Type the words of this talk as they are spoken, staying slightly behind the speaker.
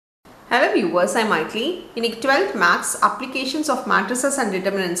Hello viewers, I am Maitli. In 12th Maths Applications of Matrices and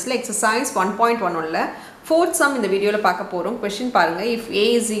Determinants exercise 1.1 உள்ள fourth sum இந்த வீடியோல பார்க்க போறோம். Question பாருங்க. If a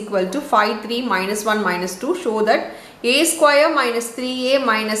is equal to 5 3 minus 1 minus 2, show that a square minus 3a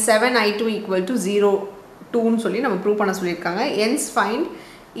minus 7i2 equal to 0 2 ன்னு சொல்லி நம்ம prove பண்ண சொல்லிருக்காங்க. Hence find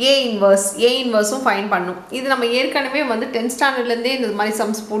a inverse find பண்ணும். இது நம்ம ஏற்கனவே வந்து 10th ஸ்டாண்டர்ட்ல இருந்தே இந்த மாதிரி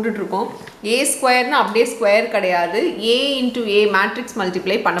சம்ஸ் போட்டுட்டு இருக்கோம். a square னா அப்படியே ஸ்கொயர் கிடையாது. a into a matrix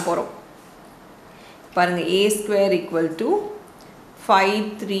multiply பண்ண போறோம். பாருங்க a square equal to 5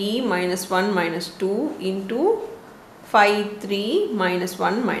 3 minus 1 minus 2 into 5 3 minus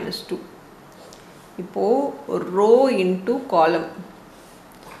 1 minus 2. இப்போ row into column.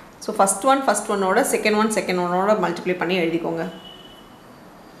 So first one ஓட second one ஓட multiply பண்ணி எழுதிக்கோங்க.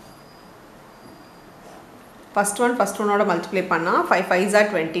 first one ஓட multiply பண்ணா 5 5s are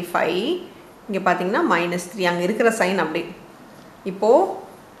 25. இங்க பாத்தீங்கன்னா -3 அங்க இருக்கிற சைன் அப்படியே. இப்போ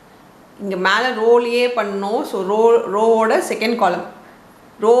இங்க மேல ரோலயே பண்ணோம். சோ ரோவோட செகண்ட் காலம்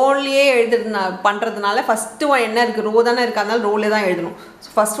ரோலயே பண்றதுனால ஃபர்ஸ்ட் ஒன் என்ன இருக்கு ரோ தான இருக்கு அதனால ரோல தான் எழுதணும். சோ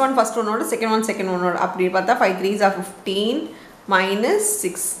ஃபர்ஸ்ட் ஒன்னோட செகண்ட் ஒன்னோட அப்படி பார்த்தா 5 3s are 15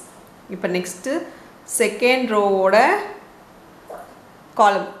 -6. இப்போ நெக்ஸ்ட் செகண்ட் ரோவோட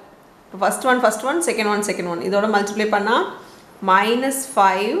காலம் first one second one இதோட மல்டிப்ளை பண்ணா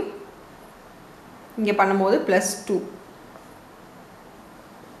 -5 இங்க பண்ணும்போது +2.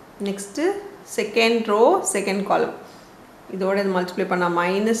 next second row second column இதோட இது மல்டிப்ளை பண்ணா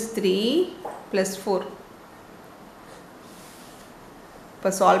 -3 +4.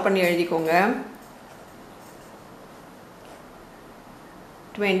 இப்ப சால்வ் பண்ணி எழுதிக்கோங்க.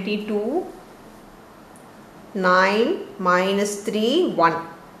 22 9 -3 1.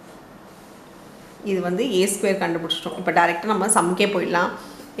 இது வந்து a square கண்டுபிடிச்சிட்டோம். இப்போ டைரக்ட்டா நம்ம சம்க்கே போயிடலாம்.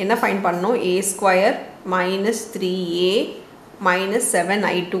 என்ன ஃபைண்ட் பண்ணனும்? a square -3a minus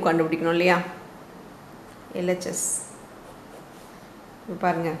 7i2 கண்டுபிடிக்கணும் இல்லையா? LHS இப்போ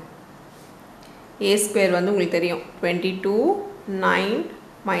பாருங்க a square வந்து உங்களுக்கு தெரியும் 22 9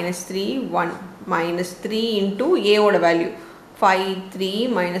 -3 1 -3 into a ஓட வேல்யூ 5 3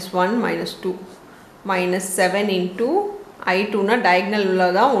 -1 -2 -7 into i2 னா diagonal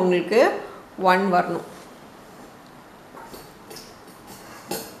உள்ளதா உங்களுக்கு 1 வரணும்.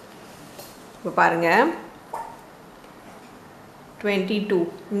 இப்போ பாருங்க 22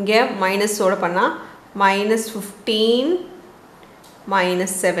 இங்க மைனஸ் ஓட பண்ணா -15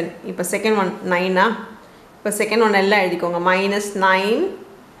 -7. இப்போ செகண்ட் ஒன் 9 இப்போ செகண்ட் ஒன் எல்லாம் எழுதிக்கோங்க -9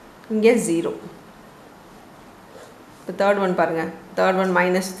 இங்க 0. இப்போ தேர்ட் ஒன் பாருங்க தேர்ட் ஒன்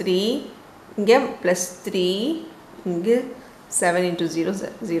 -3 இங்க +3 இங்க 7 into 0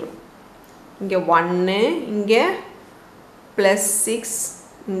 0 இங்க 1 இங்க +6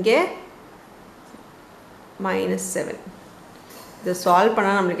 இங்க -7. இத சால்வ்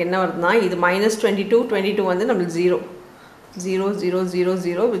பண்ணா நமக்கு என்ன வருதுனா இது -22 வந்து நமக்கு 0 0 0 0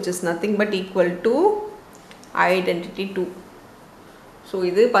 0 which is nothing but equal to identity 2. so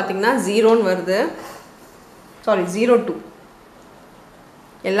இது பாத்தீங்கன்னா 0 ன்னு வருது. சாரி 0 2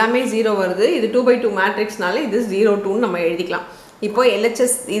 எல்லாமே 0 வருது. இது 2/2 மேட்ரிக்ஸ்னால இது 0 2 ன்னு நம்ம எழுதிக்கலாம். இப்போ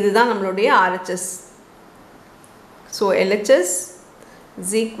LHS இதுதான் நம்மளுடைய RHS. so LHS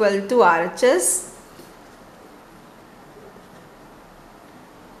is equal to RHS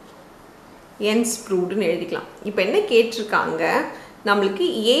hence proved ன்னு எழுதிக்கலாம். இப்போ என்ன கேட்டிருக்காங்க நமக்கு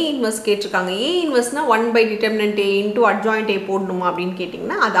a inverse கேட்டிருக்காங்க. a inverseனா 1/determinant a into adjoint a போடணுமா அப்படினு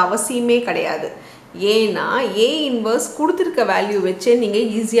கேட்டிங்கனா அது அவசியமே கிடையாது. ஏனா a inverse கொடுத்திருக்க வேல்யூ வச்சே நீங்க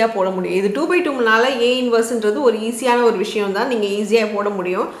ஈஸியா போட முடியும். இது 2/2னால a inverseன்றது ஒரு ஈஸியான ஒரு விஷயம் தான். நீங்க ஈஸியா போட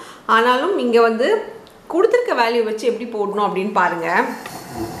முடியும். ஆனாலும் இங்க வந்து கொடுத்திருக்க வேல்யூ வச்சு எப்படி போடணும் அப்படினு பாருங்க.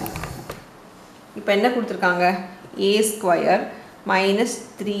 இப்போ என்ன கொடுத்திருக்காங்க a square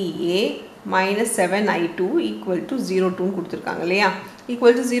 -3a minus 7i2 equal to 0 2 ன்னு கொடுத்திருக்காங்க இல்லையா?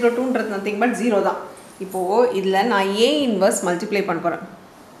 equal to 0 2 ன்றது nothing but 0 தான். இப்போ இதுல நான் a inverse மல்டிப்ளை பண்ண போறேன்.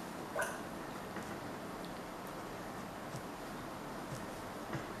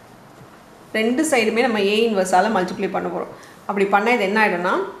 ரெண்டு சைடுமே நம்ம a inverse ஆல மல்டிப்ளை பண்ண போறோம். அப்படி பண்ணா இது என்ன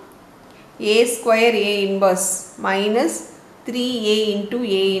ஆயிடும்னா a square a inverse minus 3a into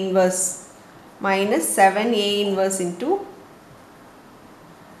a inverse minus 7a inverse into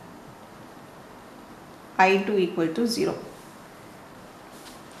i2 equal to 0.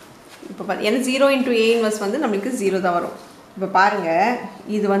 இப்போ பாருங்க ஏன்னா 0 into a inverse வந்து நமக்கு 0 தான் வரும். இப்போ பாருங்க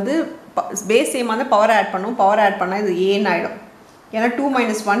இது வந்து பேஸ் சேம் ஆன பவர் ஆட் பண்ணும். பவர் ஆட் பண்ணா இது a ன்னு ஆயிடும். ஏன்னா 2 -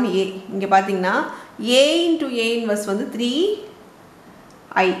 1 a. இங்க பாத்தீங்கன்னா a into a inverse வந்து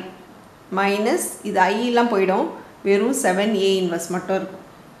 3i minus இது i எல்லாம் போய்டும். வெறும் 7a inverse மட்டும் இருக்கும்.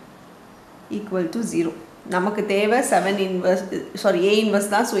 equal to 0. நமக்கு தேவை 7 இன்வர்ஸ் சாரி A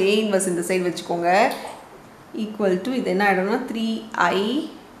இன்வர்ஸ் தான். ஸோ A இன்வர்ஸ் இந்த சைடு வச்சுக்கோங்க. ஈக்குவல் டு இது என்ன ஆகிடும்னா 3i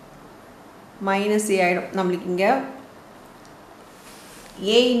மைனஸ் A ஆகிடும். நம்மளுக்கு இங்கே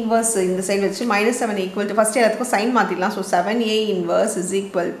A இன்வர்ஸ் இந்த சைடு வச்சு -7 ஈக்குவல் டு ஃபஸ்ட்டு எல்லாத்துக்கும் சைன் மாற்றிடலாம். So 7A inverse is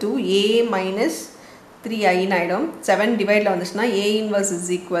equal to A minus 3iன்னு ஆகிடும். 7 டிவைடில் வந்துச்சுன்னா A inverse is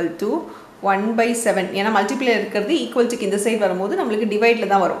equal to 1/7. ஏன்னா மல்டிப்ளை இருக்கிறது ஈக்குவல்ட்டுக்கு இந்த சைடு வரும்போது நம்மளுக்கு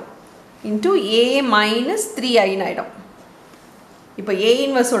டிவைடில் தான் வரும். இன்ட்டு A மைனஸ் 3iன்னு ஆகிடும். இப்போ A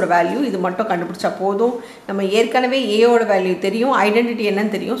இன்வர்ஸோட வேல்யூ இது மட்டும் கண்டுபிடிச்சா போதும். நம்ம ஏற்கனவே ஏயோட வேல்யூ தெரியும், ஐடென்டிட்டி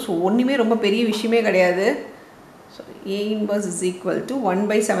என்னன்னு தெரியும். ஸோ ஒன்றுமே ரொம்ப பெரிய விஷயமே கிடையாது. So A inverse is equal to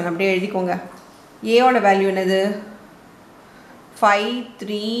 1/7 அப்படியே எழுதிக்கோங்க. ஏயோட வேல்யூ என்னது 5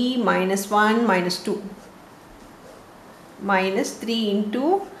 3 -1 -2 -3 இன்ட்டு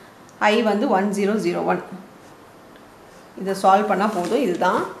I வந்து 1001. இதை சால்வ் பண்ணால் போதும்.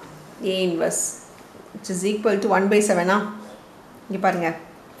 இதுதான் A inverse which is equal to 1/7. இங்கே பாருங்கள்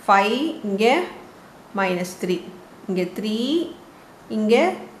 5 இங்கே -3 இங்கே 3 இங்கே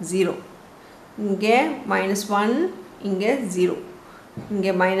 0 இங்கே -1 இங்கே 0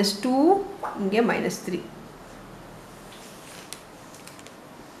 இங்கே -2 இங்கே -3.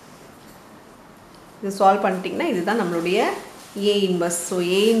 இது சால்வ் பண்ணிட்டிங்கன்னா இதுதான் நம்மளுடைய A inverse. So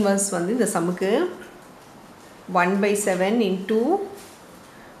A inverse வந்து இந்த சமுக்கு 1/7 இன்ட்டு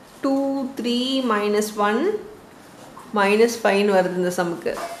 2 3 -1 -5 வருது இந்த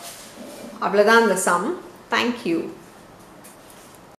சமுக்கு. அவ்வளோதான் இந்த சம். தேங்க்யூ.